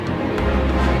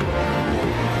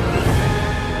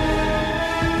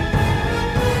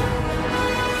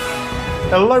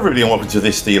Hello everybody and welcome to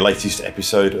the latest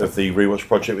episode of the Rewatch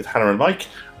Project with Hannah and Mike.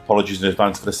 Apologies in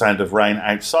advance for the sound of rain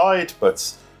outside,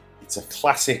 but it's a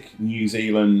classic New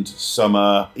Zealand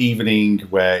summer evening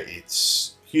where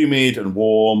it's humid and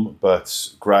warm, but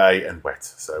grey and wet,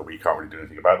 so we can't really do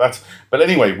anything about that. But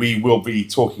anyway, we will be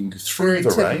talking through the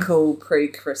rain. Very typical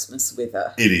pre-Christmas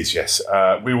weather. It is, yes.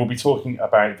 We will be talking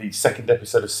about the second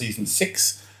episode of Season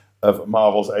 6 of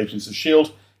Marvel's Agents of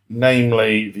S.H.I.E.L.D.,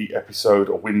 namely the episode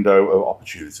A Window of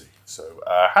Opportunity. So,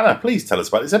 Hannah, please tell us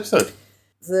about this episode.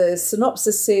 The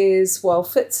synopsis says, while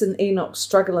Fitz and Enoch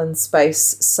struggle in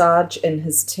space, Sarge and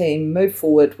his team move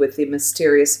forward with their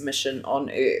mysterious mission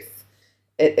on Earth.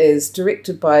 It is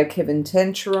directed by Kevin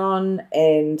Tancheron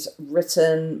and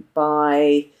written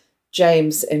by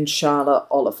James and Charlotte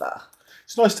Oliver.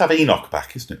 It's nice to have Enoch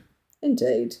back, isn't it?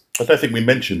 Indeed. I don't think we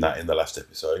mentioned that in the last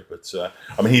episode, but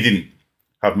he didn't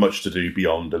have much to do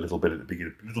beyond a little bit at the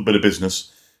beginning, a little bit of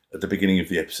business at the beginning of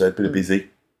the episode, bit of busy.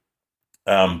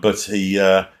 But he,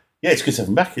 it's good to have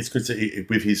him back. It's good to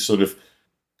with his sort of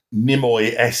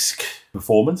Nimoy-esque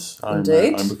performance.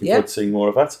 Indeed. I'm looking forward to seeing more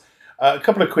of that. A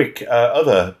couple of quick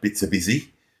other bits of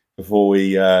busy before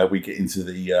we get into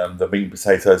the meat and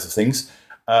potatoes of things.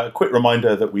 Quick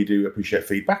reminder that we do appreciate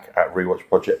feedback at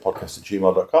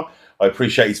rewatchprojectpodcast@gmail.com. I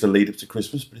appreciate it's the lead up to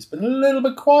Christmas, but it's been a little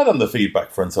bit quiet on the feedback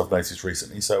front, I've noticed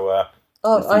recently. So,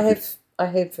 I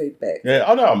have feedback. Yeah,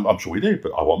 I know. I'm sure we do,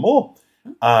 but I want more.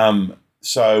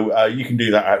 So you can do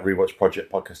that at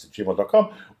rewatchprojectpodcast@gmail.com,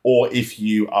 or if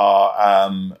you are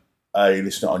a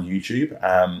listener on YouTube,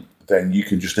 then you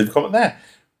can just leave a comment there.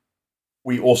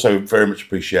 We also very much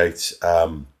appreciate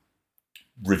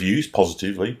reviews,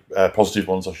 positive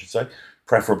ones, I should say,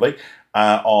 preferably,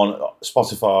 on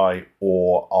Spotify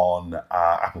or on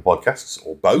Apple Podcasts,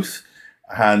 or both.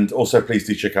 And also, please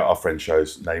do check out our friend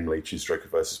shows, namely Chinstroker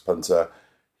vs. Punter,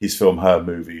 his film, her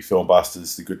movie, Film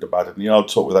Bastards, The Good, The Bad, and the Odd,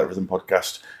 Talk Without Rhythm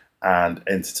podcast, and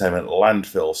Entertainment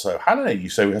Landfill. So, Hannah, you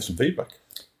say we have some feedback.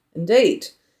 Indeed.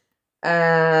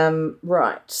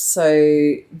 Right,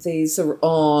 so these are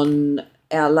on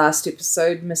our last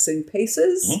episode, Missing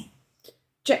Pieces. Mm-hmm.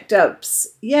 Jack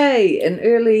Dubs, yay, an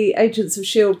early Agents of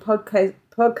S.H.I.E.L.D.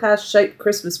 podcast-shaped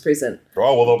Christmas present.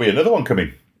 Oh, well, there'll be another one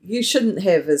coming. You shouldn't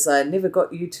have, as I never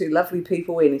got you two lovely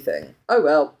people anything. Oh,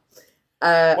 well.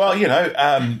 Well,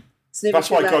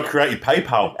 that's why God created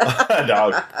PayPal.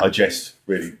 No, I jest,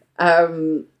 really.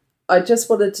 I just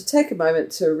wanted to take a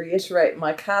moment to reiterate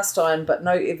my cast iron but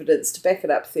no evidence to back it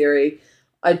up theory.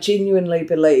 I genuinely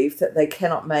believe that they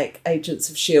cannot make Agents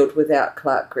of S.H.I.E.L.D. without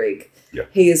Clark Gregg. Yeah.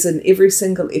 He is in every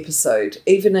single episode,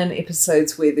 even in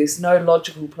episodes where there's no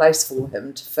logical place for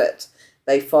him to fit.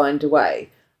 They find a way.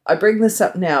 I bring this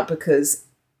up now because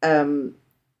at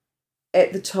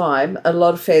the time, a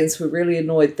lot of fans were really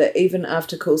annoyed that even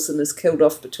after Coulson is killed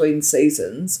off between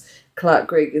seasons, Clark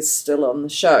Gregg is still on the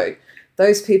show.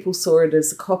 Those people saw it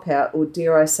as a cop-out, or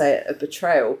dare I say it, a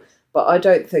betrayal, but I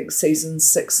don't think seasons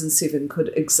 6 and 7 could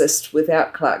exist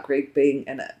without Clark Gregg being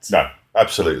in it. No,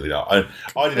 absolutely not. I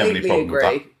didn't have any problem with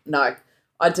that. No,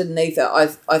 I didn't either. I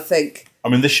think... I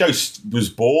mean, the show was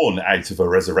born out of a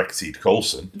resurrected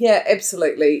Coulson. Yeah,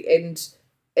 absolutely. And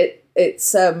it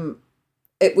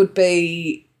would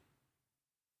be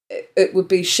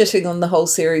shitting on the whole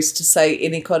series to say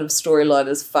any kind of storyline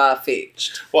is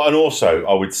far-fetched. Well, and also,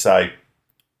 I would say,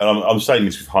 and I'm saying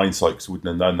this with hindsight because I wouldn't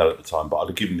have known that at the time, but I'd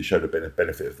have given the show the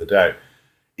benefit of the doubt.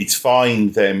 It's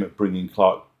fine them bringing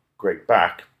Clark Gregg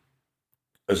back,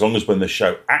 as long as when the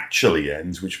show actually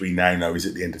ends, which we now know is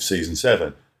at the end of season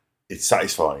 7, it's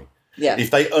satisfying. Yeah.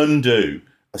 If they undo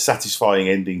a satisfying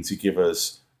ending to give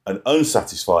us an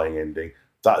unsatisfying ending,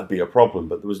 that would be a problem.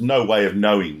 But there was no way of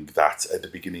knowing that at the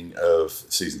beginning of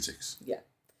season 6. Yeah.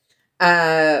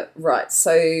 Right.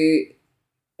 So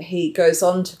he goes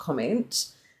on to comment,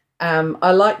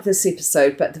 I like this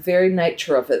episode, but the very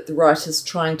nature of it, the writers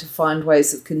trying to find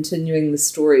ways of continuing the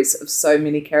stories of so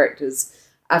many characters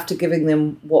after giving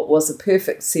them what was a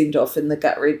perfect send-off in the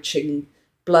gut-wrenching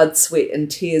blood, sweat and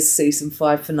tears season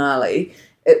 5 finale,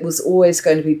 it was always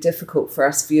going to be difficult for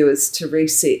us viewers to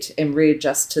reset and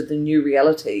readjust to the new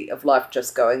reality of life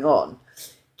just going on.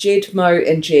 Jed, Mo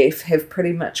and Jeff have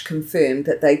pretty much confirmed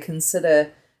that they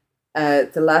consider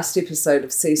the last episode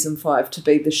of season 5 to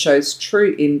be the show's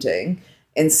true ending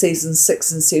and season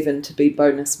 6 and 7 to be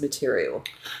bonus material.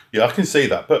 Yeah, I can see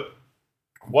that. But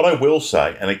what I will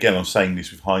say, and again, I'm saying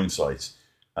this with hindsight,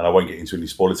 and I won't get into any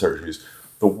spoiler territories,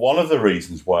 but one of the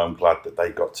reasons why I'm glad that they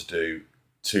got to do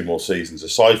 2 more seasons,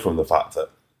 aside from the fact that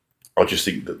I just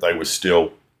think that they were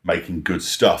still making good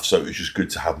stuff, so it was just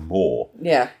good to have more,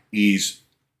 yeah, is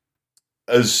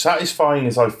as satisfying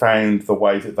as I found the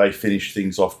way that they finished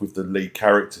things off with the lead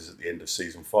characters at the end of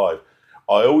season 5,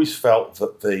 I always felt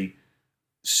that the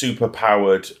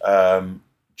superpowered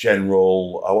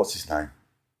General, what's his name?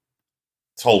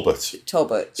 Talbot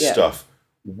yeah. stuff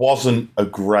wasn't a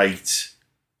great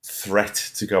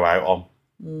threat to go out on.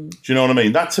 Do you know what I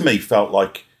mean? That to me felt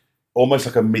like almost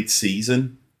like a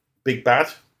mid-season big bad.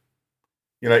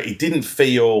 You know, it didn't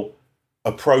feel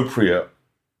appropriate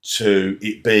to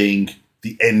it being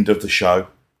the end of the show.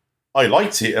 I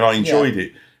liked it and I enjoyed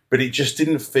it, but it just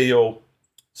didn't feel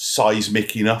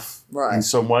seismic enough in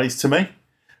some ways to me.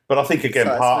 But I think, again,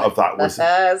 part of that was...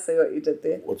 I see what you did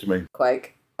there. What do you mean?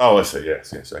 Quake. Oh, I see.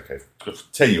 Yes, okay.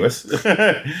 Tenuous.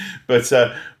 but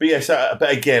yes,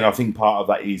 but again, I think part of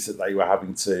that is that they were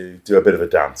having to do a bit of a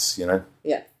dance, you know?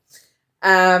 Yeah.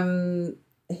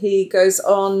 He goes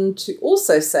on to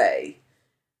also say,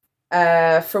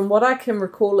 from what I can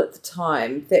recall at the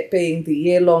time, that being the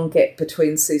year-long gap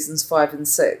between seasons 5 and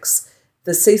 6,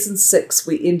 the season 6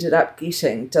 we ended up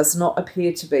getting does not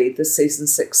appear to be the season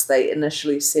 6 they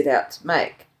initially set out to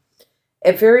make.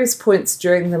 At various points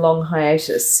during the long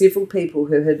hiatus, several people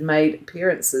who had made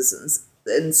appearances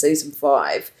in season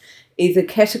 5 either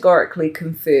categorically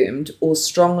confirmed or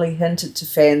strongly hinted to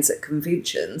fans at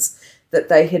conventions that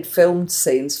they had filmed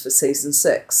scenes for season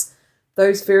 6.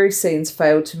 Those very scenes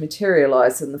failed to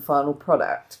materialise in the final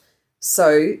product.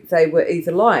 So they were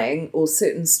either lying or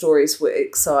certain stories were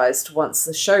excised once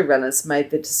the showrunners made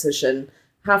the decision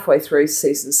halfway through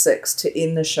season 6 to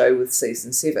end the show with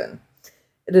season 7.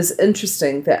 It is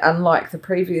interesting that unlike the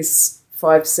previous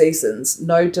 5 seasons,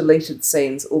 no deleted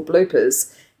scenes or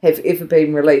bloopers have ever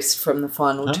been released from the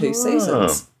final 2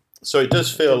 seasons. So it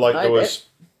does feel like there was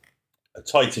a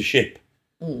tighter ship.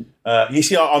 You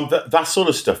see, that sort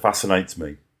of stuff fascinates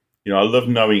me. You know, I love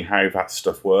knowing how that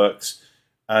stuff works.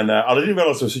 And I didn't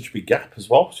realise there was such a big gap as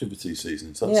well between the 2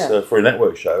 seasons. That's, for a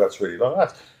network show, that's really long.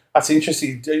 That's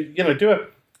interesting.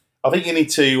 I think you need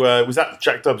to... was that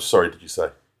Jack Dubs? Sorry, did you say?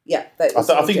 Yeah.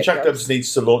 I think Jack Dubs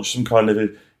needs to launch some kind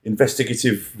of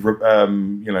investigative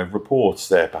reports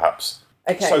there, perhaps.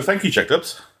 Okay. So thank you, Jack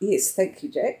Dubs. Yes, thank you,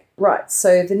 Jack. Right,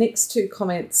 so the next 2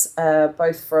 comments are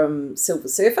both from Silver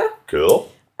Surfer.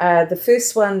 Cool. The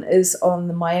first one is on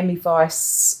the Miami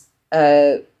Vice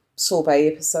sorbet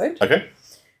episode. Okay.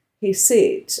 He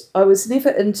said, I was never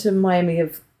into Miami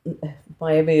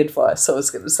Advice, I was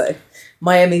going to say.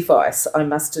 Miami Vice, I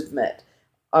must admit.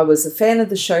 I was a fan of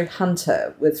the show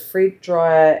Hunter with Fred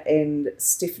Dreyer and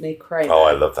Stephanie Kramer. Oh,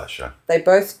 I love that show. They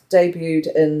both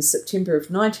debuted in September of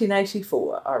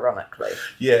 1984, ironically.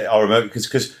 Yeah, I remember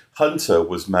because Hunter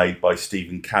was made by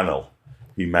Stephen Cannell,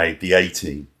 who made The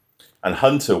A-Team. And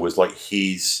Hunter was like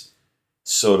his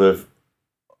sort of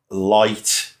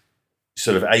light,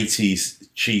 sort of 80s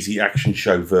cheesy action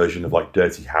show version of like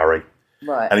Dirty Harry.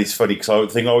 Right. And it's funny because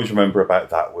the thing I always remember about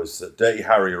that was that Dirty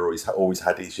Harry always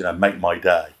had his, make my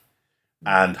day.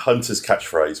 And Hunter's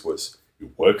catchphrase was, it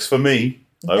works for me.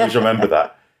 I always remember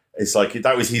that. It's like,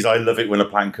 that was his I love it when a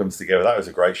plan comes together. That was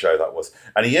a great show, that was.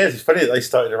 And it's funny that they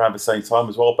started around the same time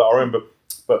as well. But I remember,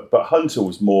 but Hunter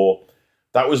was more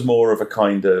of a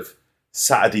kind of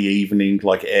Saturday evening,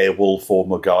 like Airwolf or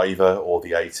MacGyver or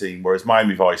The A-Team. Whereas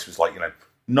Miami Vice was like,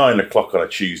 9 o'clock on a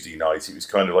Tuesday night. It was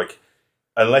kind of like,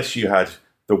 unless you had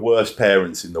the worst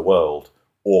parents in the world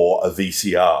or a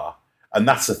VCR. And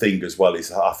that's the thing as well,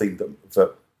 is I think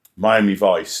that Miami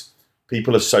Vice,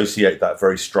 people associate that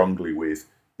very strongly with,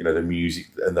 the music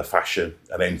and the fashion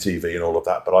and MTV and all of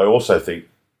that. But I also think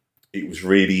it was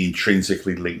really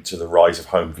intrinsically linked to the rise of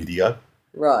home video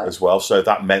as well. So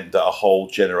that meant that a whole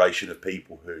generation of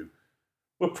people who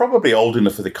were probably old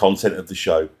enough for the content of the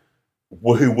show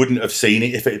who wouldn't have seen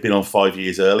it if it had been on 5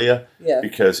 years earlier,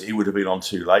 because it would have been on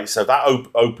too late. So that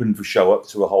opened the show up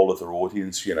to a whole other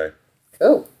audience,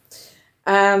 Cool.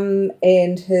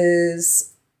 And his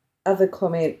other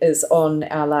comment is on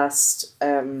our last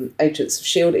Agents of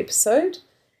S.H.I.E.L.D. episode.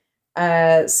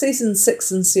 Season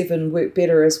 6 and 7 work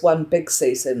better as one big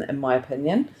season, in my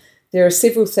opinion. There are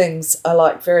several things I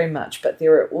like very much, but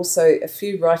there are also a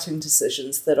few writing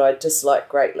decisions that I dislike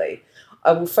greatly.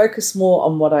 I will focus more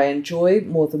on what I enjoy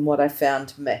more than what I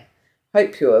found meh.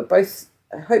 Hope you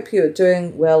are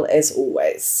doing well as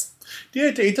always. Yeah,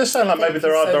 it does sound like maybe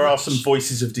there are some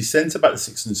voices of dissent about the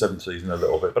 6th and 7th season a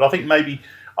little bit, but I think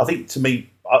to me,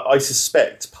 I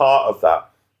suspect part of that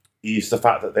is the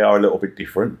fact that they are a little bit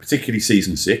different, particularly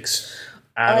season 6,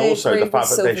 and also the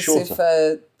fact that they're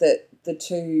shorter. That the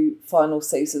 2 final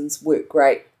seasons work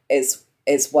great as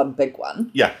one big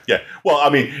one. Yeah. Well, I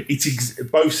mean,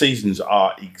 both seasons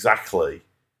are exactly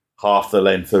half the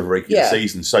length of a regular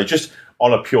season. So just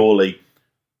on a purely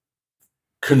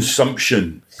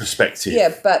consumption perspective.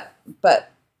 Yeah,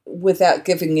 but without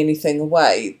giving anything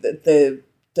away,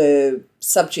 the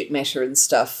subject matter and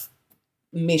stuff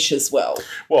meshes well.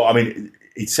 Well, I mean,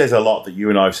 it says a lot that you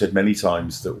and I have said many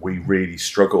times that we really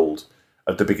struggled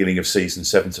at the beginning of season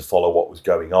 7 to follow what was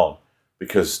going on,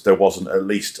 because there wasn't, at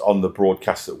least on the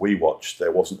broadcast that we watched,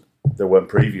 there weren't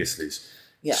previously.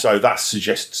 Yeah. So that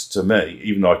suggests to me,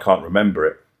 even though I can't remember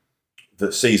it,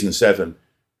 that season 7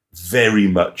 very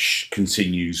much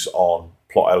continues on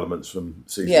plot elements from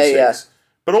season 6. Yeah.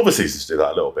 But all the seasons do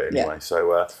that a little bit anyway. Yeah.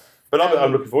 So, but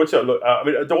I'm looking forward to it. Look, I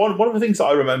mean, one of the things that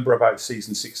I remember about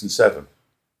season 6 and 7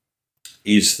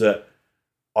 is that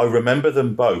I remember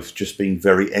them both just being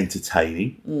very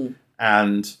entertaining.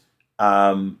 And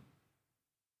I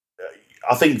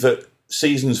think that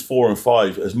seasons 4 and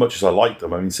 5, as much as I like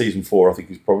them, I mean, season 4 I think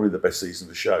is probably the best season of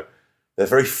the show. They're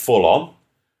very full on.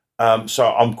 So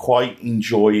I'm quite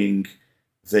enjoying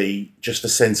the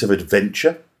sense of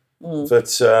adventure that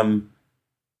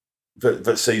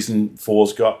season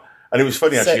 4's got. And it was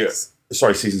funny, actually.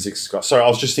 Sorry, season 6 has got. Sorry, I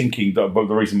was just thinking, the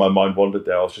reason my mind wandered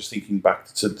there, I was just thinking back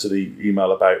to the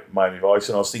email about Miami Vice,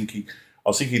 and I was thinking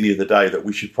the other day that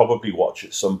we should probably watch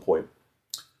at some point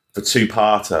the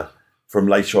two-parter from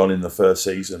later on in the first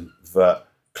season that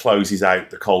closes out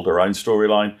the Calderone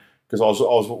storyline. Because I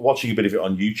was watching a bit of it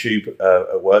on YouTube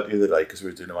at work the other day because we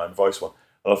were doing a Miami Vice one,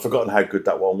 and I've forgotten how good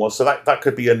that one was. So that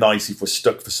could be a nice, if we're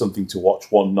stuck for something to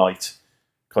watch one night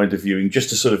kind of viewing, just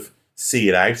to sort of see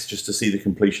it out, just to see the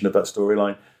completion of that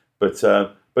storyline. But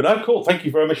no, cool. Thank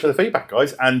you very much for the feedback,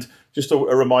 guys. And just a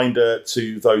reminder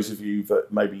to those of you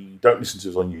that maybe don't listen to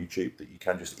us on YouTube that you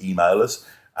can just email us,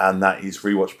 and that is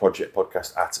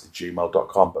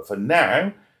rewatchprojectpodcast@gmail.com. But for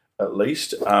now, at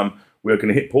least, we're going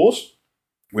to hit pause.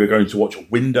 We're going to watch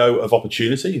Window of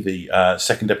Opportunity, the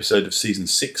second episode of season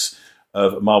 6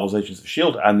 of Marvel's Agents of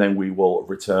S.H.I.E.L.D., and then we will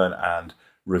return and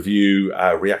review,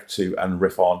 react to, and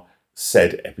riff on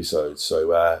said episode.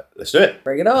 So let's do it.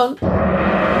 Bring it on.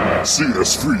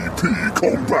 CS3P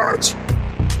Combat.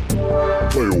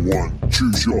 Player 1,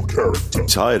 choose your character.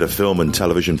 Tired of film and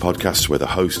television podcasts where the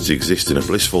hosts exist in a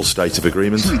blissful state of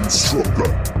agreement?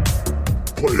 Instructor.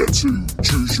 Player 2,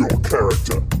 choose your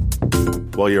character.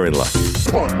 Well, you're in luck.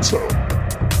 Punter.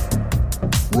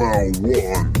 Round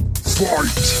 1, fight!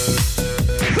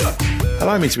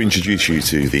 Allow me to introduce you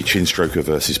to the Chinstroker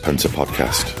vs. Punter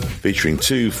podcast, featuring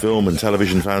two film and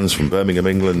television fans from Birmingham,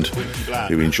 England,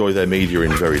 who enjoy their media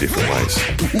in very different ways.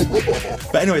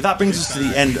 But anyway, that brings us to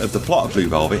the end of the plot of Blue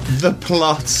Velvet. The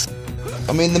plot.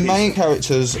 I mean, the main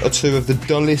characters are two of the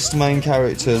dullest main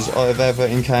characters I've ever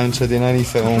encountered in any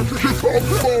film.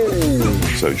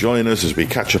 So join us as we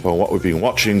catch up on what we've been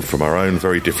watching from our own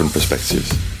very different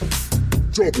perspectives.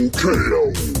 Double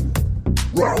KO.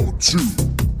 Round 2,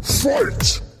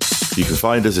 fight! You can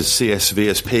find us at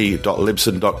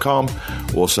csvsp.libsyn.com,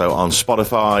 also on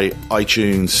Spotify,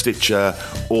 iTunes, Stitcher,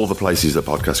 all the places that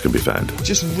podcasts can be found.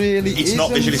 Just really It's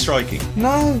not visually striking.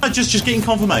 No. Just getting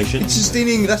confirmation. It's just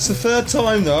in. That's the third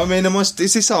time, though. I mean,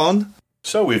 is this on?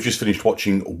 So we've just finished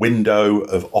watching Window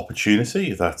of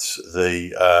Opportunity. That's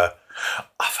the...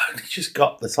 I've only just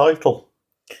got the title.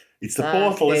 It's the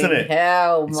portal, isn't it? It's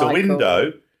Michael. a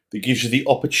window that gives you the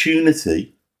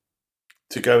opportunity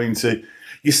to go into...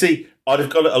 You see, I'd have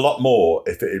got it a lot more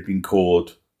if it had been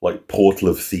called, like, Portal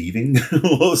of Thieving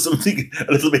or something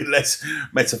a little bit less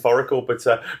metaphorical. But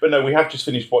no, we have just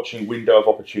finished watching Window of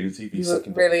Opportunity. The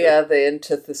second really episode. are the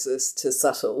antithesis to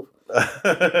subtle.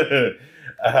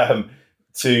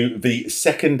 To the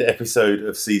second episode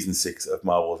of season 6 of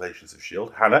Marvel's Agents of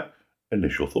S.H.I.E.L.D. Hannah,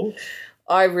 initial thoughts?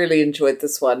 I really enjoyed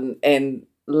this one and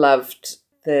loved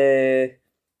the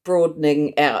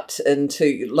broadening out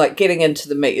into, like, getting into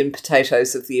the meat and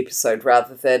potatoes of the episode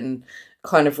rather than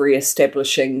kind of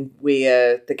re-establishing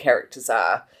where the characters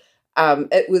are.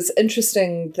 It was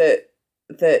interesting that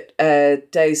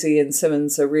Daisy and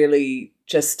Simmons are really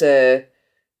just a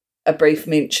brief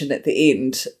mention at the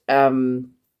end,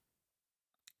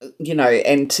 you know,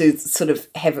 and to sort of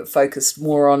have it focused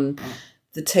more on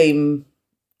the team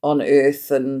on Earth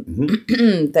and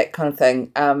that kind of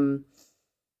thing.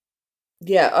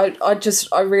 Yeah,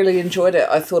 I really enjoyed it.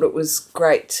 I thought it was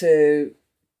great to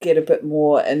get a bit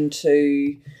more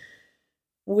into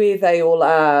where they all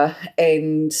are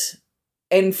and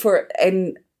for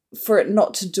it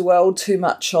not to dwell too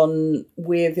much on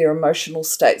where their emotional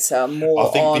states are, more I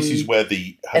think on this is where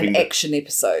an action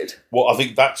episode. Well, I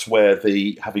think that's where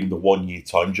having the 1 year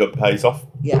time jump pays off.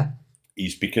 Yeah.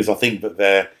 Is because I think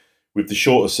that with the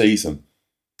shorter season,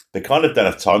 they kind of don't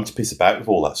have time to piss about with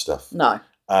all that stuff. No.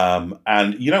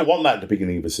 And you don't want that at the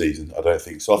beginning of a season, I don't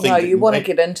think. So I think you want to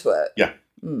get into it. Yeah.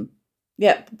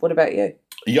 Yeah. What about you?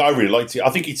 Yeah, I really liked it. I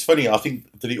think it's funny. I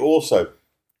think that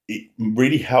it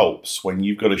really helps when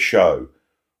you've got a show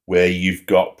where you've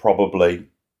got probably,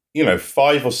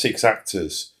 5 or 6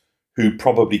 actors who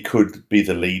probably could be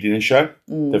the lead in a show.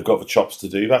 They've got the chops to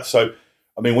do that. So,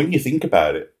 I mean, when you think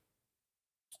about it,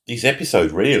 this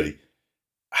episode really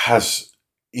is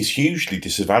hugely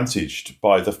disadvantaged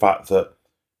by the fact that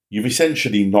you've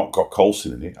essentially not got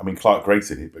Coulson in it. I mean, Clark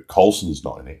Gregg's in it, but Coulson's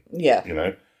not in it.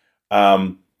 Yeah.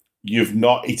 You've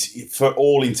not. It's for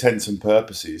all intents and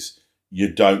purposes,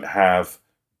 you don't have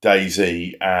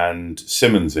Daisy and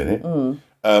Simmons in it.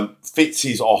 Fitz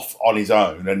is off on his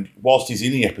own, and whilst he's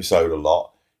in the episode a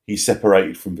lot, he's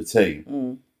separated from the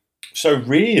team. So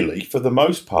really, for the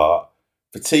most part,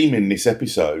 the team in this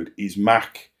episode is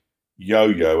Mac,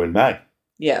 Yo-Yo, and May.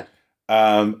 Yeah.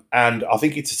 And I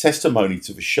think it's a testimony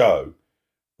to the show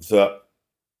that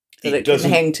it can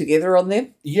hang together on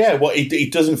them. Yeah, well,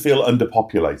 it doesn't feel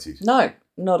underpopulated. No,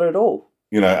 not at all.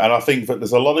 And I think that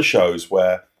there's a lot of shows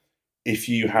where if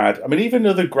you had, I mean, even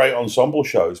other great ensemble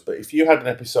shows, but if you had an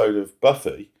episode of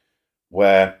Buffy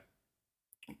where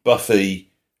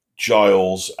Buffy,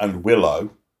 Giles, and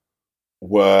Willow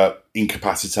were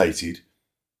incapacitated,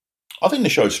 I think the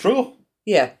show'd struggle.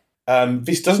 Yeah.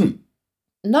 This doesn't.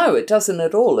 No, it doesn't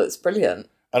at all. It's brilliant.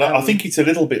 And I think it's a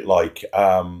little bit like,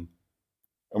 I mean,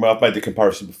 I've made the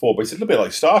comparison before, but it's a little bit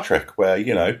like Star Trek where,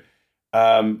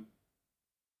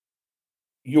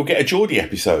 you'll get a Geordie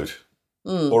episode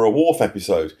or a Worf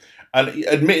episode. And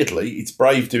admittedly, it's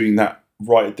brave doing that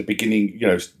right at the beginning,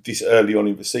 this early on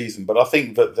in the season. But I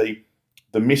think that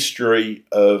the mystery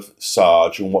of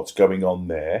Sarge and what's going on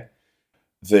there,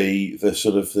 the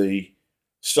sort of the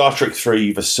Star Trek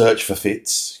 3, the search for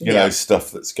Fitz, stuff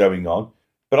that's going on.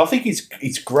 But I think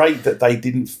it's great that they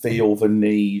didn't feel the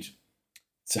need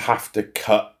to have to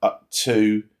cut up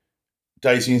to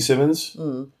Daisy and Simmons,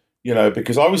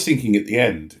 because I was thinking at the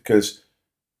end, because,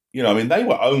 they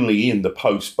were only in the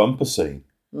post-bumper scene,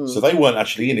 so they weren't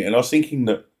actually in it. And I was thinking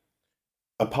that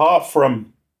apart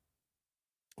from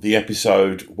the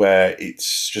episode where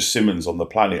it's just Simmons on the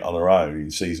planet on her own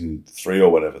in season 3 or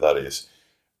whatever that is,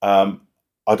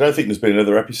 I don't think there's been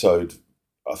another episode,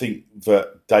 I think,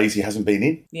 that Daisy hasn't been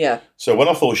in. Yeah. So when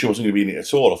I thought she wasn't going to be in it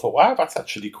at all, I thought, wow, that's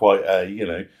actually quite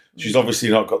a, she's obviously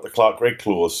not got the Clark Gregg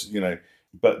clause,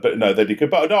 but no, they did good.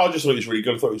 But no, I just thought it was really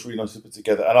good. I thought it was really nice to put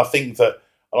together. And I think that,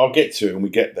 and I'll get to it when we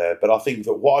get there, but I think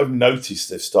that what I've noticed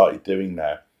they've started doing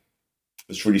now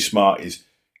that's really smart is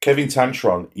Kevin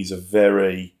Tantron is a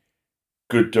very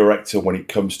good director when it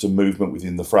comes to movement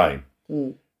within the frame.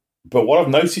 But what I've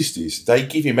noticed is they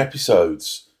give him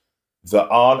episodes that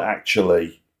aren't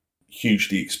actually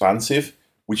hugely expansive,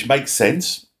 which makes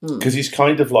sense because it's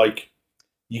kind of like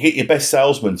you get your best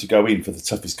salesman to go in for the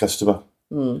toughest customer.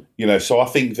 So I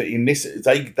think that in this,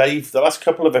 they've the last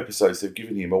couple of episodes they've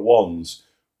given him are ones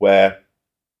where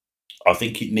I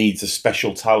think it needs a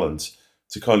special talent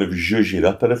to kind of zhuzh it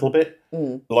up a little bit.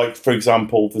 Like, for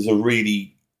example, there's a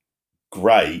really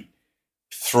great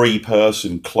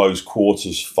 3-person close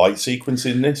quarters fight sequence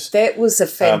in this. That was a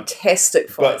fantastic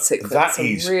fight sequence. That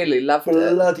is really loved it.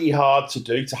 Bloody hard to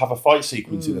do, to have a fight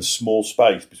sequence in a small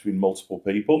space between multiple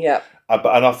people. Yeah.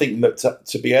 And I think that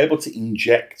to be able to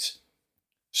inject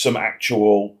some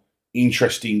actual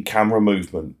interesting camera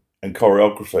movement and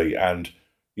choreography and,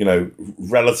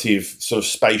 relative sort of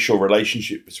spatial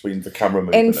relationship between the camera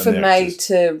movement and for the May actors.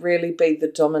 to really be the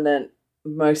dominant,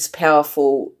 most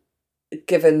powerful,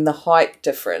 given the height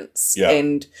difference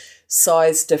and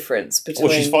size difference between.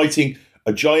 Well, she's fighting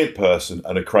a giant person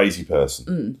and a crazy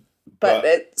person. But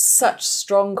it's such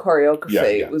strong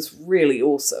choreography. It was really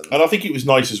awesome. And I think it was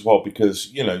nice as well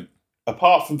because,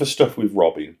 apart from the stuff with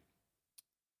Robin,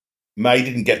 May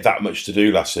didn't get that much to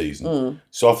do last season.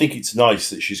 So I think it's nice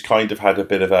that she's kind of had a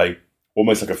bit of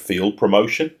almost like a field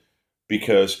promotion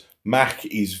because Mac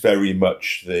is very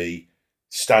much the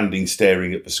standing,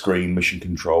 staring at the screen mission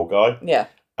control guy. Yeah.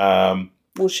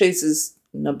 Well, she's his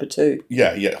number 2.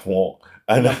 Yeah.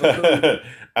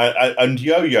 And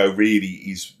Yo-Yo really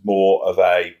is more of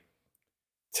a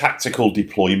tactical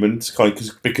deployment kind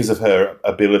because of her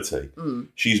ability.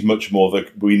 She's much more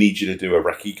we need you to do a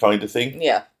recce kind of thing.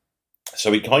 Yeah.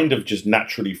 So it kind of just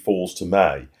naturally falls to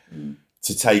May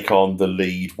to take on the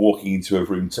lead, walking into a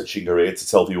room, touching her ear to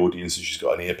tell the audience that she's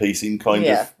got an earpiece in kind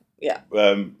of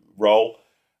role.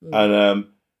 And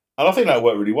I think that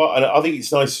worked really well. And I think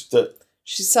it's nice that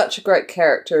she's such a great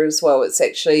character as well.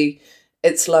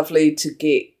 It's lovely to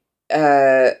get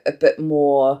a bit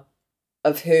more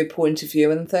of her point of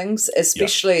view and things,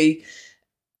 especially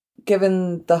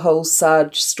given the whole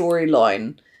Sarge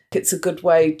storyline. It's a good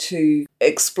way to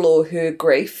explore her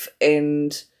grief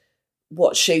and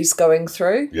what she's going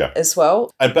through as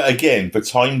well. But again, the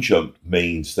time jump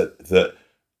means that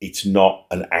it's not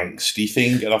an angsty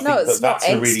thing. And I think that's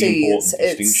a really important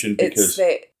distinction because it's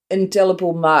that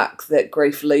indelible mark that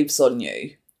grief leaves on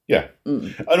you. Yeah.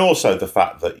 And also the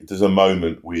fact that there's a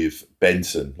moment with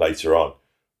Benson later on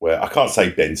where I can't say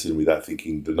Benson without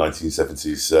thinking the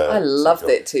 1970s. I love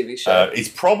that TV show. It's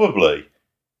probably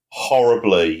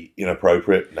horribly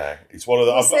inappropriate now. It's one of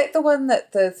the... Was that the one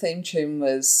that the theme tune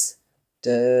was...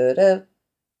 Da da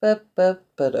ba ba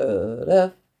ba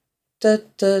da da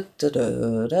da da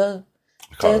da da.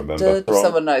 I can't remember. If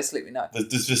someone knows, let me know.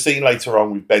 There's a scene later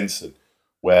on with Benson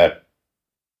where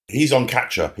he's on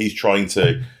catch-up. He's trying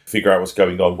to figure out what's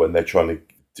going on when they're trying to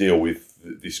deal with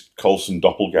this Coulson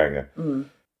doppelganger.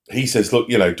 He says, look,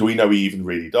 do we know he even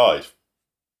really died?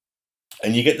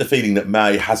 And you get the feeling that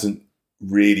May hasn't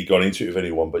really gone into it with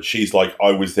anyone, but she's like,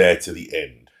 I was there to the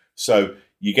end. So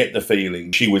you get the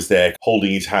feeling she was there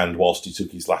holding his hand whilst he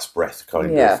took his last breath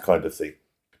kind of thing.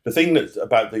 The thing that's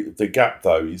about the gap,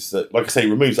 though, is that, like I say,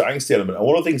 it removes that angsty element. And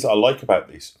one of the things that I like about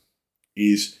this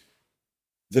is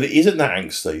that it isn't that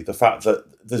angsty. The fact that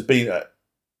there's been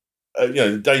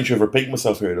the danger of repeating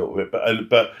myself here a little bit,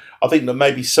 but I think that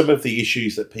maybe some of the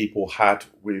issues that people had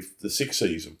with the sixth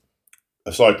season,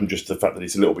 aside from just the fact that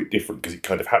it's a little bit different because it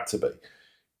kind of had to be,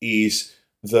 is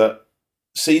that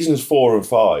seasons 4 and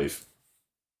 5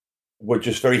 were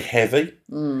just very heavy.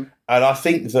 And I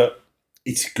think that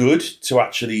it's good to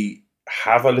actually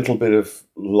have a little bit of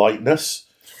lightness.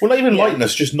 Well, not even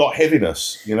lightness, just not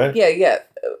heaviness, Yeah.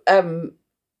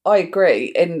 I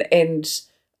agree. And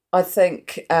I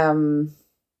think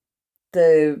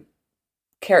the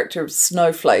character of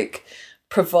Snowflake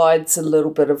provides a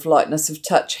little bit of lightness of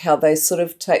touch, how they sort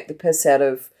of take the piss out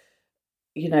of,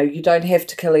 you don't have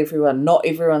to kill everyone. Not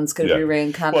everyone's going to be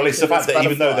reincarnated. Well, it's the fact that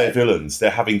even though they're villains, they're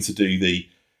having to do the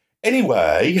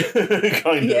anyway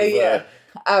kind of. Yeah.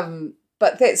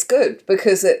 But that's good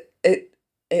because it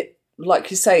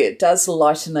like you say, it does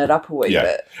lighten it up a wee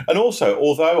bit. And also,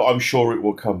 although I'm sure it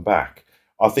will come back,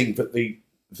 I think that the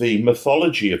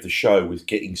mythology of the show was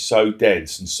getting so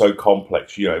dense and so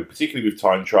complex, particularly with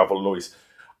time travel and all this.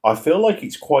 I feel like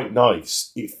it's quite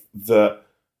nice if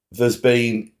there's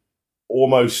been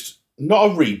almost not a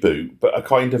reboot, but a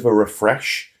kind of a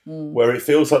refresh where it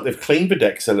feels like they've cleaned the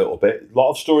decks a little bit. A lot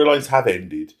of storylines have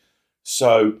ended,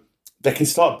 so they can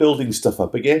start building stuff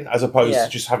up again, as opposed to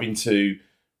just having to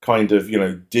kind of,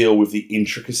 deal with the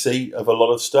intricacy of a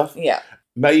lot of stuff. Yeah.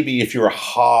 Maybe if you're a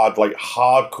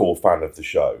hardcore fan of the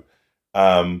show,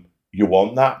 you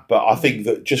want that. But I think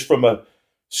that just from a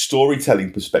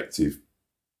storytelling perspective,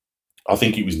 I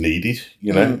think it was needed,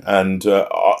 and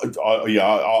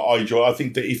I enjoy. I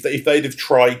think that if they'd have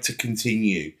tried to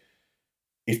continue,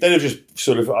 if they'd have just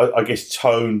sort of, I guess,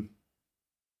 tone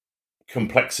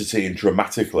complexity and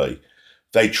dramatically,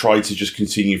 they tried to just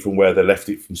continue from where they left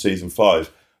it from season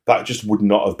 5. That just would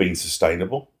not have been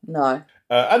sustainable. No.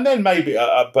 And then maybe,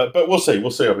 but we'll see.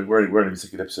 We'll see. I mean, we're only the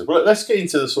second episode. But let's get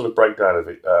into the sort of breakdown of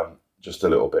it just a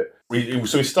little bit. We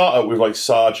start out with like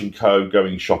Sarge and Co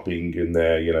going shopping, and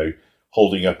they're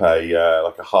holding up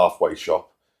a halfway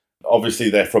shop.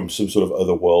 Obviously, they're from some sort of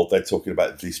other world. They're talking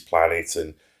about this planet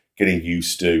and getting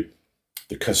used to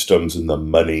the customs and the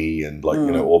money and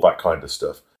all that kind of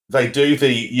stuff. They do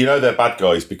they're bad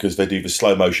guys because they do the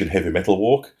slow motion heavy metal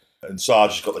walk. And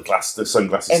Sarge has got the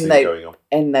sunglasses thing going on.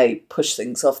 And they push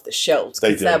things off the shelves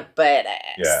because they're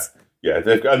badass. Yeah.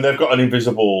 They've got an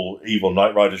invisible evil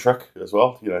Knight Rider truck as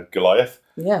well, Goliath.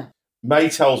 Yeah. May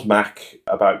tells Mac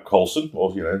about Coulson,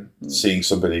 or, seeing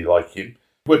somebody like him.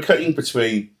 We're cutting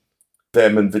between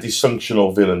them and the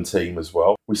dysfunctional villain team as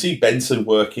well. We see Benson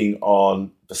working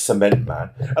on the Cement Man.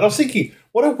 And I was thinking,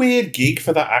 what a weird gig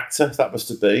for that actor that must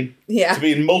have been. Yeah. To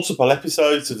be in multiple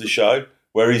episodes of the show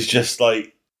where he's just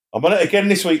like, I'm on it again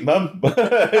this week, Mum.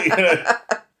 I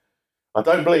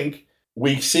don't blink.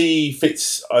 We see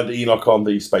Fitz and Enoch on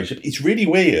the spaceship. It's really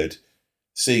weird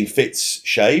seeing Fitz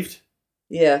shaved.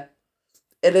 Yeah.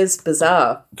 It is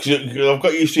bizarre. Because I've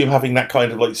got used to him having that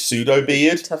kind of like pseudo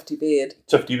beard. Tufty beard,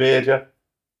 yeah.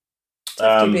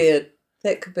 Tufty beard.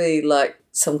 That could be like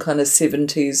some kind of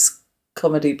 70s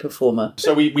comedy performer.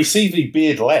 So we see the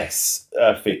beardless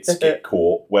Fitz get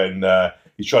caught when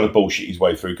he's trying to bullshit his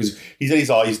way through, because he's had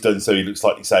his eyes done so he looks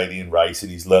like this alien race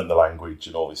and he's learnt the language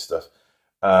and all this stuff.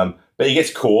 But he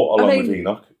gets caught along with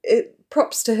Enoch.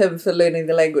 Props to him for learning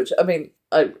the language. I mean,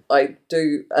 I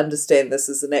do understand this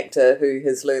as an actor who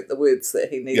has learnt the words that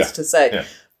he needs to say. Yeah.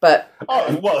 But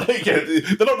Oh, well, yeah,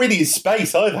 they're not really in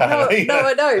space either. no, are they?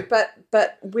 I know.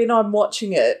 But when I'm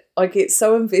watching it, I get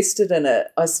so invested in it.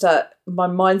 My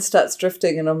mind starts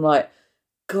drifting, and I'm like,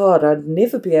 God, I'd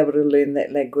never be able to learn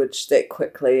that language that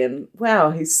quickly. And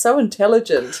wow, he's so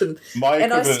intelligent. And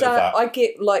I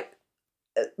get like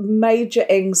major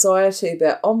anxiety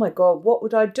about, oh my God, what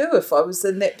would I do if I was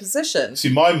in that position?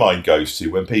 See, my mind goes to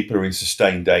when people are in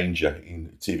sustained danger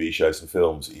in TV shows and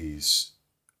films is,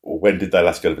 well, when did they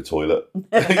last go to the toilet?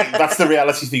 That's the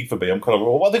reality thing for me. I'm kind of,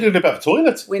 well, what are they going to do about the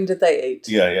toilet? When did they eat?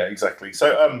 Yeah, exactly.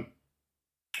 So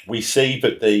we see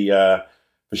that the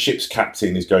ship's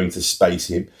captain is going to space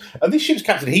him. And this ship's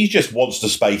captain, he just wants to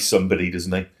space somebody,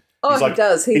 doesn't he? Oh, he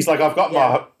does. He's like, I've got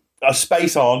my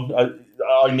space on.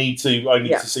 I need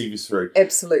to see this through.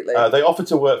 Absolutely. They offer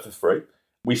to work for free.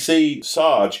 We see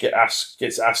Sarge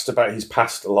gets asked about his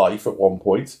past life at one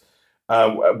point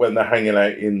when they're hanging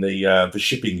out in the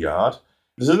shipping yard.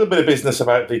 There's a little bit of business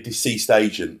about the deceased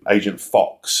Agent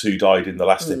Fox, who died in the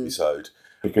last episode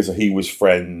because he was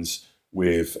friends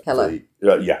with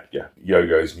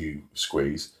Yogo's new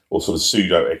squeeze, or sort of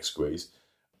pseudo ex-squeeze.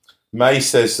 May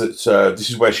says that this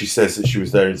is where she says that she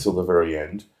was there until the very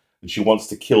end, and she wants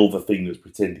to kill the thing that's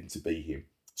pretending to be him.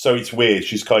 So it's weird.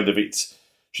 She's kind of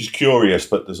she's curious,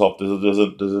 but there's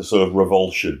a sort of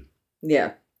revulsion.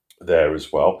 Yeah. There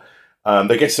as well.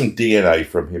 They get some DNA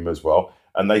from him as well,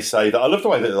 and they say that I love the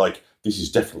way that they're like, this is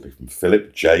definitely from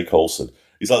Philip J. Coulson.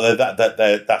 It's like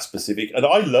they're that specific, and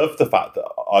I love the fact that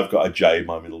I've got a J in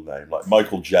my middle name, like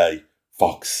Michael J.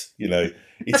 Fox. You know,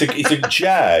 it's a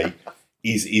J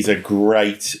is a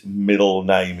great middle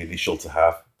name initial to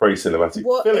have. Very cinematic.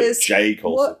 Philip J.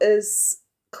 Coulson. What is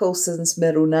Coulson's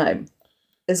middle name?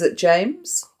 Is it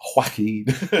James? Joaquin.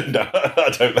 No,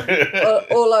 I don't know.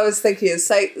 All I was thinking is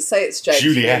say it's James.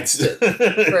 Juliet.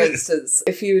 For instance,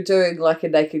 if you were doing like a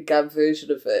Naked Gun version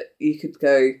of it, you could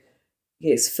go,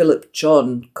 yes, Philip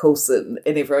John Coulson,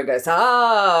 and everyone goes,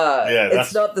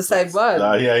 it's not the same one.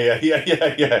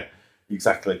 Yeah.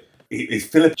 Exactly. It's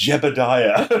Philip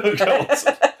Jebediah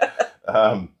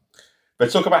Coulson. They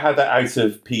talk about how they're out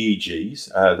of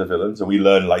PEGs, the villains, and we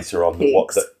learn later on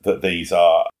that these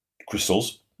are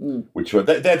crystals, which are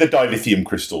they're the dilithium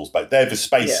crystals, but they're the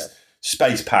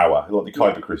space power, like the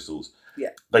kyber crystals. Yeah.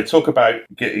 They talk about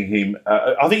getting him.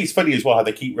 I think it's funny as well how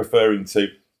they keep referring to,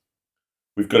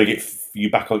 we've got to get you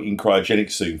back in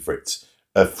cryogenics soon, Fritz.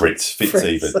 Fritz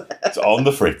even. It's on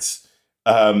the Fritz.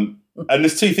 And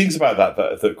there's two things about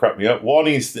that crap me up. One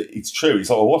is that it's true.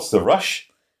 It's like, well, what's the rush?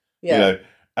 Yeah. You know.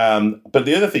 But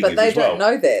the other thing is, they don't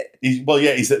know that.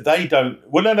 Is that they don't.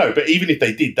 Well, no. But even if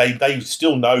they did, they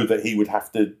still know that he would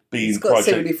have to be in. He's got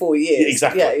 74 years. Yeah,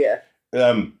 exactly.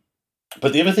 Yeah.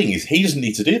 But the other thing is, he doesn't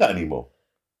need to do that anymore.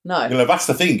 No. You know, that's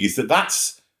the thing, is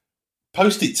that's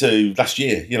post it to last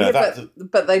year. You know,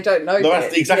 but they don't know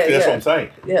that. Exactly. That's what I'm saying.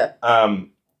 Yeah.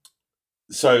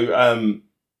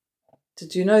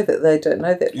 Did you know that they don't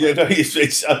know that? Yeah, no,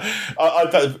 it's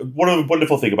one of the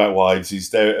wonderful thing about wives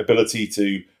is their ability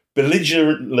to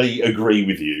belligerently agree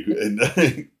with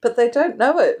you. But they don't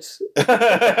know it.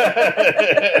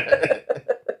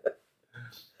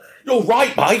 You're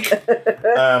right, Mike.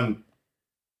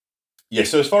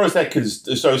 So as far as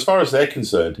they're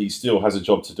concerned, he still has a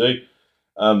job to do.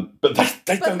 But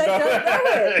they don't know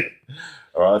it.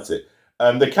 All right, that's it.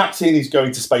 The captain is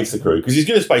going to space the crew because he's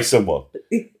going to space someone.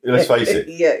 Let's face it.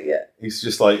 Yeah. He's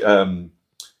just like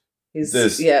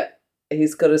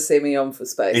he's got a semi-on for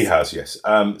space. He has, yes.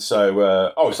 It's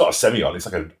not a semi-on. It's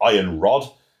like an iron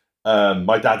rod.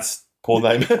 My dad's poor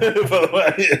name, by the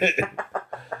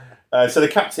way. So the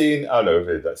captain. Oh no, I've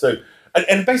heard that. So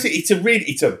and basically,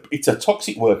 it's a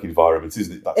toxic work environment,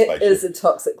 isn't it? It is a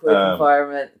toxic work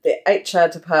environment. The HR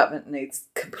department needs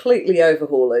completely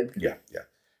overhauling. Yeah.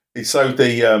 So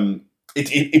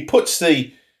it puts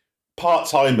the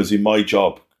part-timers in my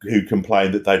job who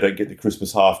complain that they don't get the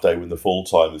Christmas half day when the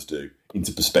full-timers do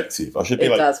into perspective. I should be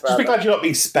just be glad you're not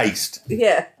being spaced.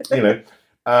 Yeah. You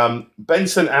know.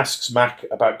 Benson asks Mac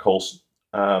about Coulson,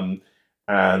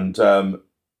 and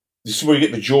this is where you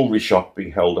get the jewellery shop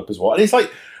being held up as well. And it's like,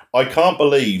 I can't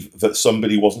believe that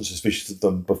somebody wasn't suspicious of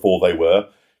them before they were,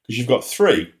 because you've got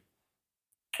three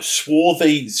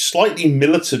swarthy, slightly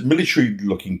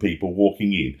military-looking people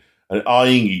walking in and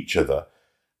eyeing each other,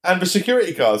 and the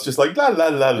security guard's just like la la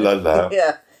la la la.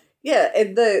 Yeah,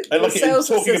 and the sales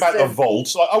talking about the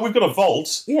vault, like, we've got a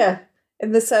vault. Yeah,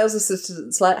 and the sales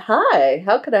assistant's like, "Hi,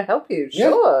 how can I help you?"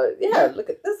 Sure, yeah. Look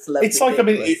at this lovely. It's like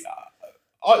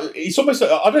it's almost.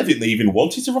 I don't think they even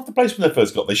wanted to rob the place when they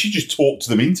first got there. She just talked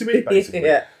them into it, basically.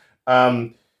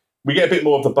 We get a bit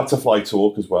more of the butterfly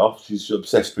talk as well. She's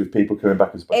obsessed with people coming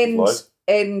back as butterflies.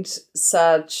 and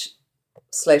Sarge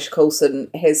 / Coulson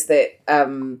has that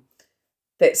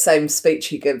same speech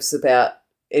he gives about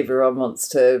everyone wants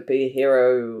to be a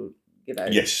hero, you know.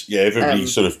 Yes, yeah, everybody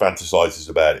sort of fantasises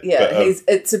about it. Yeah, but,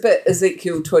 it's a bit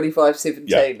Ezekiel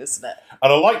 25:17, isn't it?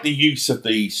 and I like the use of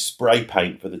the spray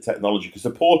paint for the technology, because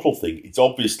the Portal thing, it's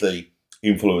obviously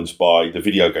influenced by the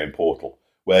video game Portal,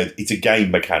 where it's a game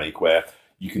mechanic where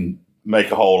you can make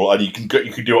a hole and you can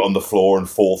do it on the floor and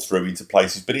fall through into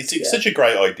places. But it's such a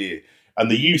great idea. And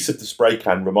the use of the spray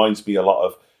can reminds me a lot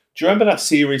of, do you remember that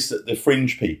series that the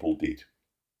Fringe people did?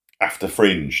 After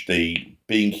Fringe, the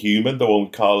Being Human, the one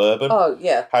with Carl Urban. Oh,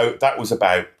 yeah. How that was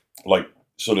about, like,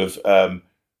 sort of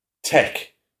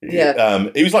tech. Yeah.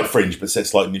 It was like Fringe, but set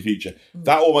slightly in the future.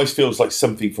 That almost feels like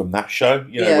something from that show,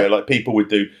 you know, where like people would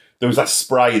do. There was that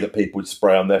spray that people would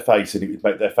spray on their face, and it would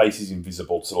make their faces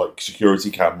invisible to like security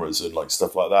cameras and like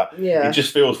stuff like that. Yeah. It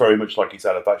just feels very much like it's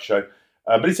out of that show.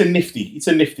 But it's a nifty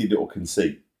little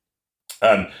conceit.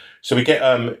 So we get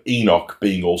Enoch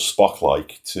being all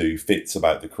Spock-like to Fitz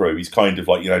about the crew. He's kind of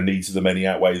like, you know, needs of the many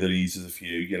outweigh the needs of the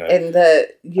few, you know. And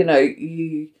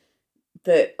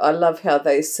I love how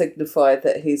they signify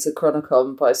that he's a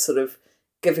Chronicon by sort of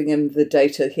giving him the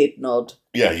Data head nod.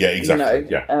 Yeah, exactly.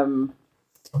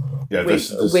 You know,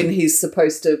 when he's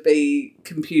supposed to be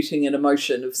computing an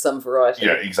emotion of some variety.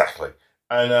 Yeah, exactly.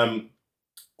 And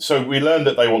so we learned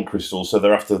that they want crystals, so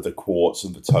they're after the quartz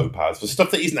and the topaz, the stuff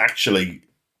that isn't actually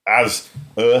as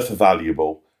earth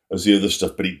valuable as the other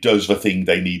stuff, but it does the thing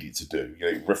they need it to do. You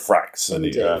know, it refracts.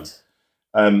 And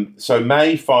so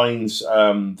May finds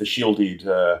the shielded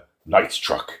Night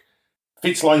Truck.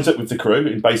 Fitz lines up with the crew,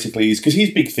 and basically because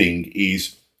his big thing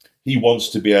is he wants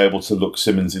to be able to look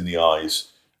Simmons in the eyes.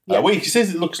 Yeah. He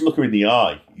says it looks her in the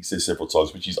eye. He says several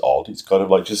times, which is odd. It's kind of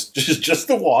like just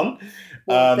the one.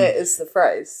 Well, that is the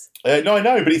phrase. No, I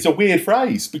know, but it's a weird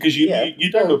phrase because you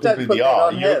don't look people in the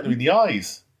eye. You look them in the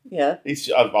eyes. Yeah,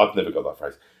 I've never got that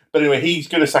phrase. But anyway, he's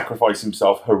going to sacrifice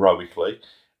himself heroically.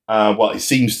 Well, it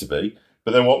seems to be.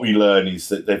 But then what we learn is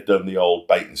that they've done the old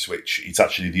bait and switch. It's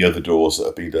actually the other doors that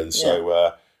have been done.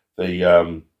 So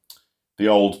the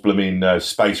old blooming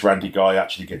space Randy guy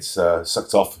actually gets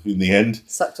sucked off in the end.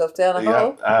 Sucked off down a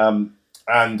hole.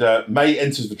 And May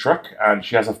enters the truck and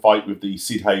she has a fight with the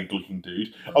Sid Haig looking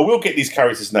dude. I will get these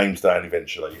characters' names down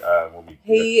eventually.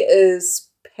 He is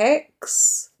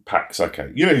Pax. Pax,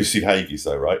 okay. You know who Sid Haig is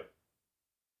though, right?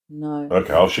 No.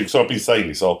 Okay, so I've been saying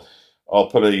this. I'll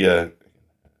put a...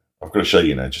 I've got to show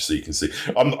you now just so you can see.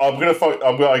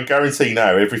 I guarantee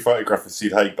now every photograph of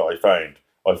Sid Haig that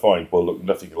I find will look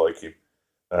nothing like him.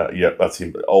 Yeah, that's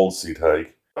him, old Sid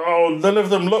Haig. Oh, none of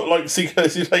them look like Sid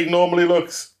Haig normally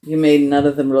looks. You mean none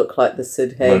of them look like the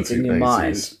Sid Haig in your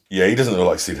mind? Yeah, he doesn't look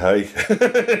like Sid Haig.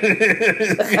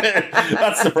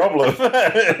 That's the problem.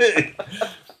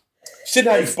 Sid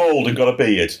Haig's bald and got a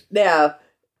beard. Now,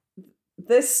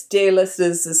 this, dear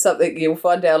listeners, is something you'll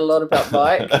find out a lot about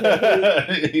Mike.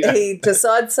 He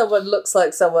decides someone looks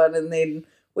like someone, and then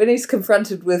when he's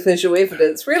confronted with visual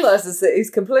evidence, realises that he's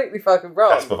completely fucking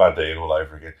wrong. Casper Van Dien all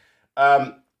over again.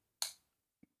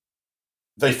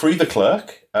 They free the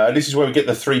clerk. This is where we get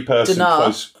the three-person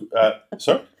close...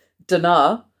 sorry?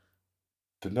 Dinar.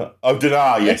 Oh,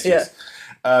 Dinar, yes. This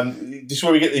is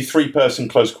where we get the three-person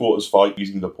close quarters fight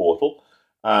using the portal.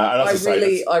 And I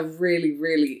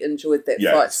really enjoyed that fight.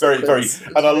 Yeah, it's very, very...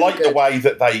 And I like the way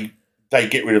that they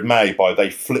get rid of May by they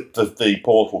flip the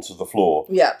portal to the floor.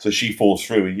 Yeah. So she falls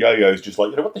through and Yo-Yo's just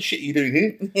like, what the shit are you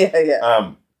doing here?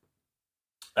 Yeah.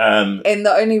 And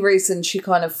the only reason she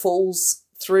kind of falls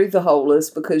through the hole is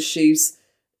because she's,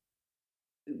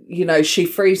 she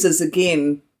freezes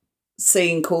again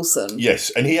seeing Coulson. Yes,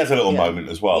 and he has a little moment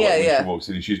as well. When she walks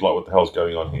in and she's like, what the hell's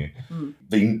going on here?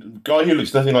 The guy who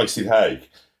looks nothing like Sid Haig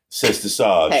says to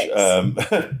Sarge,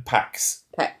 Pax,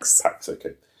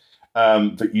 okay,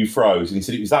 that you froze. And he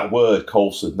said it was that word,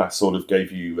 Coulson, that sort of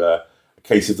gave you a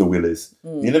case of the willies.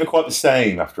 You're never quite the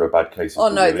same after a bad case of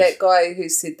the willies. That guy who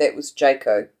said that was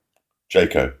Jaco.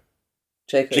 Chico.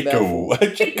 Ow.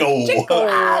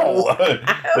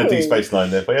 The Deep Space Nine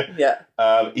there for you. Yeah.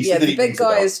 The big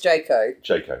guy is Jaco.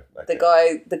 Okay.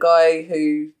 The guy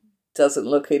who doesn't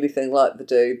look anything like the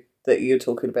dude that you're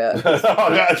talking about.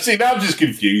 See, now I'm just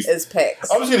confused. Is Pax.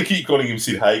 I was going to keep calling him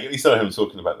Sid Haig, at least I know who I'm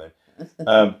talking about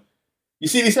now. You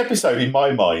see, this episode, in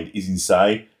my mind, is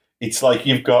insane. It's like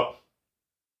you've got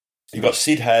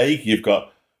Sid Haig, you've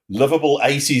got lovable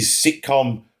 80s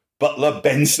sitcom Butler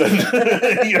Benson.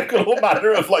 You've got all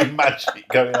manner of magic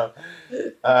going on.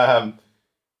 I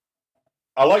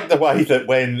like the way that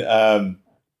when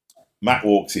Matt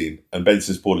walks in and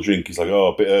Benson's poured a drink. He's like,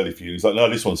 "Oh, a bit early for you." He's like, "No,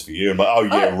 this one's for you." I'm like, "Oh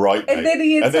yeah, right." And mate." then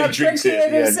he ends up drinks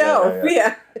drinking it himself.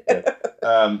 Yeah.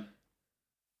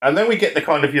 And then we get the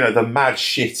kind of, the mad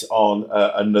shit on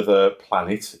another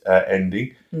planet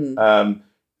ending.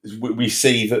 We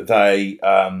see that they,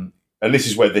 and this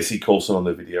is where they see Coulson on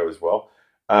the video as well.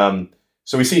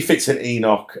 So we see Fitz and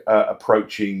Enoch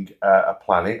approaching a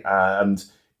planet, and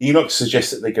Enoch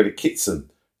suggests that they go to Kitson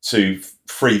to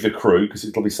free the crew because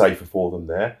it'll be safer for them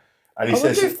there. And he I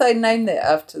says, wonder if they named that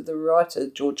after the writer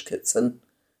George Kitson,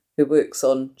 who works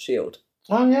on S.H.I.E.L.D.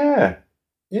 "Oh yeah,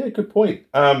 good point."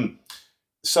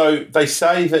 So they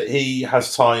say that he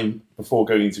has time before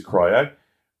going into cryo,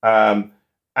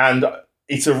 and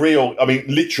it's a real,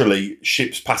 literally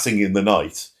ships passing in the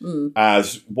night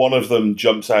as one of them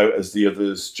jumps out as the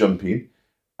others jump in.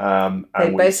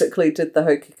 They basically did the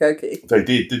hokey cokey. They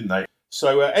did, didn't they?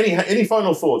 So any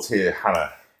final thoughts here,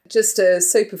 Hannah? Just a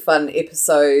super fun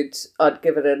episode. I'd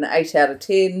give it an 8 out of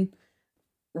 10.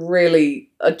 Really,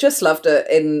 I just loved it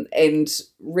and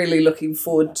really looking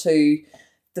forward to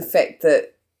the fact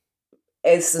that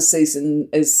as the season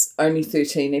is only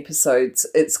 13 episodes,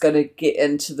 it's going to get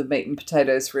into the meat and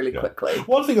potatoes really quickly.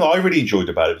 One thing that I really enjoyed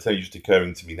about it, it's only just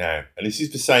occurring to me now, and this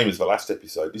is the same as the last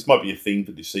episode, this might be a theme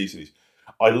for this season, is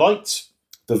I liked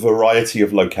the variety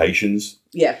of locations.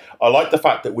 Yeah. I liked the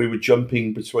fact that we were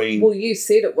jumping between... Well, you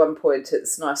said at one point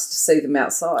it's nice to see them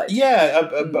outside. Yeah,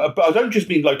 but I don't just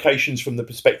mean locations from the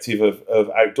perspective of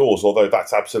outdoors, although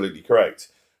that's absolutely correct.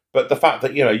 But the fact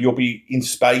that, you'll be in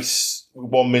space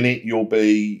 1 minute, you'll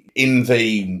be in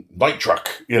the night truck,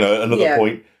 another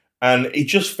point. And it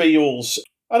just feels,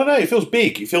 I don't know, it feels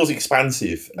big. It feels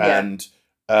expansive. Yeah. And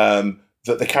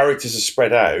that the characters are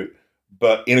spread out,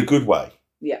 but in a good way.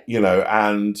 Yeah.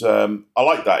 And I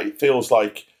like that. It feels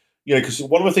like, because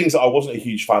one of the things that I wasn't a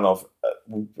huge fan of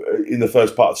in the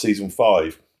first part of season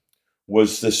 5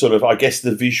 was the sort of, I guess,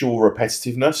 the visual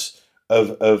repetitiveness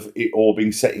of it all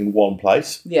being set in one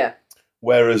place. Yeah.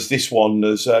 Whereas this one,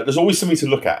 there's always something to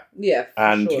look at. Yeah.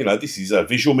 And, sure. This is a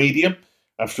visual medium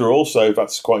after all, so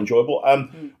that's quite enjoyable.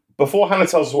 Before Hannah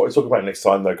tells us what to talk about next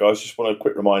time, though, guys, just want a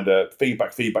quick reminder,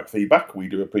 feedback. We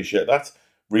do appreciate that.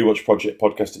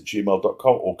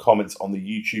 rewatchprojectpodcast@gmail.com or comments on the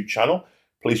YouTube channel.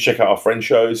 Please check out our friend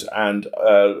shows and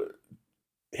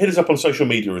hit us up on social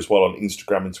media as well on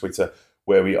Instagram and Twitter,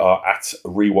 where we are at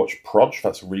rewatchproj.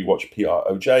 That's rewatch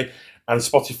PROJ. And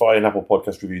Spotify and Apple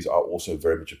Podcast reviews are also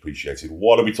very much appreciated.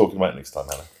 What are we talking about next time,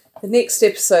 Hannah? The next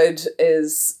episode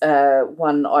is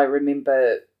one I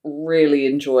remember really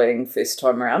enjoying first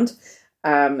time around.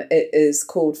 It is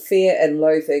called Fear and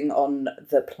Loathing on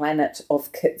the Planet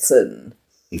of Kitson.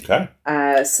 Okay.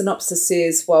 Synopsis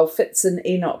says, while Fitz and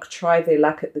Enoch try their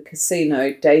luck at the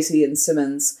casino, Daisy and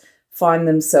Simmons find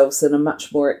themselves in a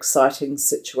much more exciting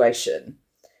situation.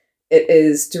 It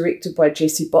is directed by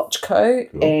Jesse Bochco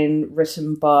and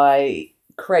written by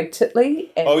Craig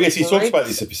Titley. And yes, he talked Brent about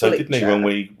this episode, Fletcher. didn't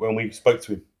he, when we spoke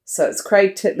to him? So it's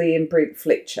Craig Titley and Brent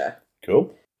Fletcher.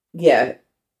 Cool. Yeah,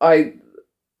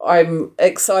 I'm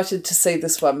excited to see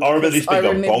this one. I remember this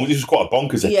being this was quite a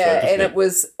bonkers episode. Yeah, and it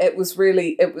was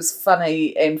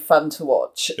funny and fun to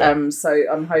watch. Yeah. So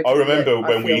I'm hoping. I remember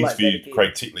when we interviewed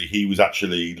Craig Titley, he was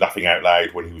actually laughing out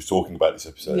loud when he was talking about this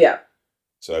episode. Yeah.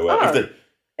 So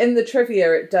in the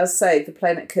trivia, it does say the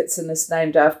planet Kitson is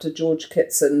named after George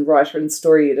Kitson, writer and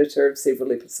story editor of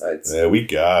several episodes. There we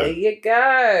go. There you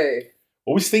go.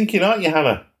 Always thinking, aren't you,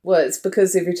 Hannah? Well, it's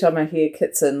because every time I hear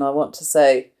Kitson, I want to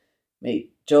say,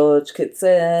 meet George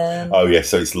Kitson. Oh, yes,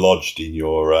 so it's lodged in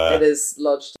your... it is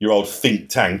lodged. Your old think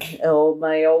tank. Oh,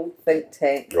 my old think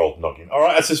tank. Your old noggin. All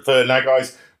right, that's just for now,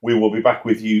 guys. We will be back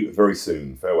with you very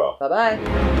soon. Farewell. Bye-bye.